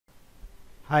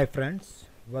Hi friends,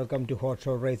 welcome to Hot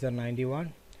Shot Racer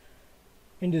 91.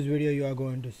 In this video you are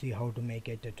going to see how to make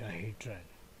a tetrahedron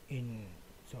in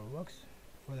Solidworks.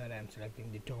 For that I am selecting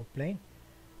the top plane,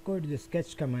 go to the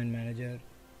sketch command manager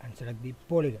and select the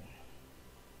polygon.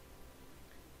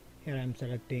 Here I am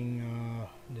selecting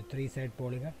the 3-side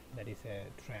polygon, that is a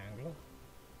triangle,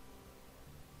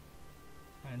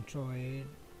 and draw it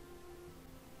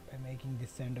by making the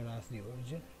center as the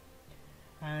origin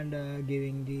and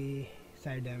giving the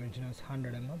side dimension as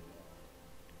 100 mm.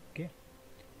 Okay,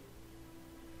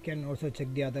 you can also check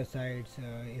the other sides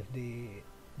if the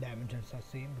dimensions are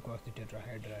same, because the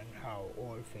tetrahedron, how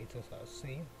all faces are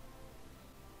same,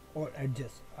 all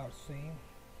edges are same.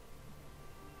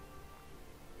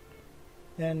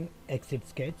 Then exit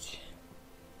sketch,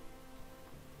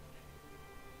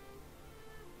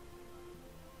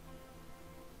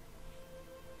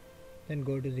 then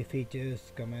go to the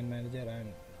features command manager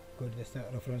and go to the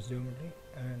reference geometry,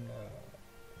 and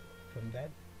from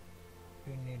that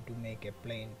you need to make a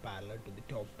plane parallel to the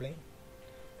top plane.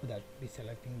 For that be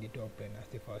selecting the top plane as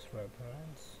the first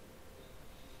reference,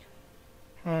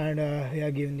 and we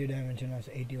are given the dimension as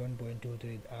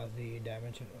 81.23 as the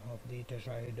dimension of the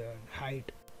tetrahedron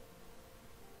height.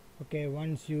 Okay,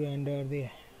 once you enter the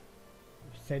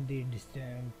set the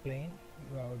distance plane,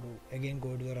 you have to again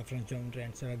go to the reference geometry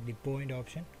and select the point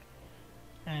option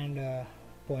and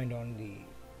point on the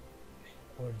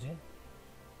origin,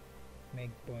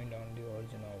 make point on the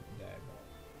origin of that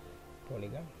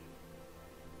polygon.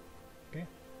 Okay,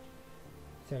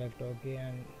 select OK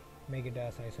and make it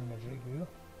as isometric view.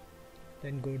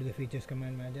 Then go to the features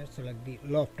command manager, select the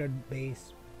lofted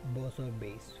base boso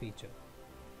base feature,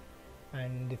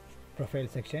 and the profile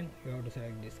section you have to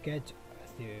select the sketch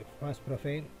as the first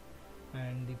profile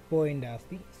and the point as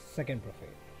the second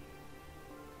profile.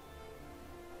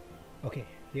 Okay,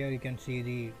 here you can see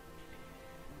the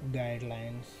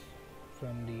guidelines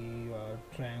from the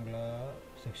triangular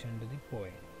section to the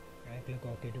point. I click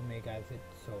OK to make as it.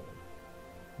 So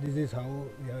this is how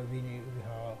we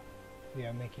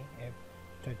are making a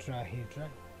tetrahedron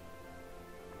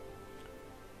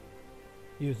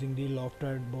using the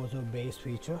lofted boso base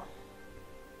feature,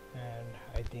 and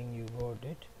I think you got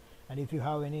it. And if you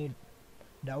have any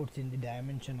doubts in the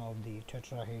dimension of the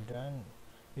tetrahedron,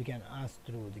 you can ask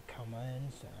through the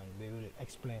comments and we will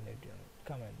explain it in the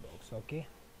comment box. Okay,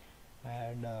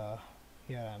 and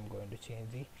here I am going to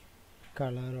change the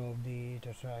color of the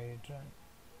tetrahedron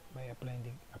by applying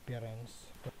the appearance.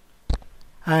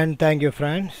 And thank you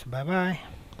friends, bye bye.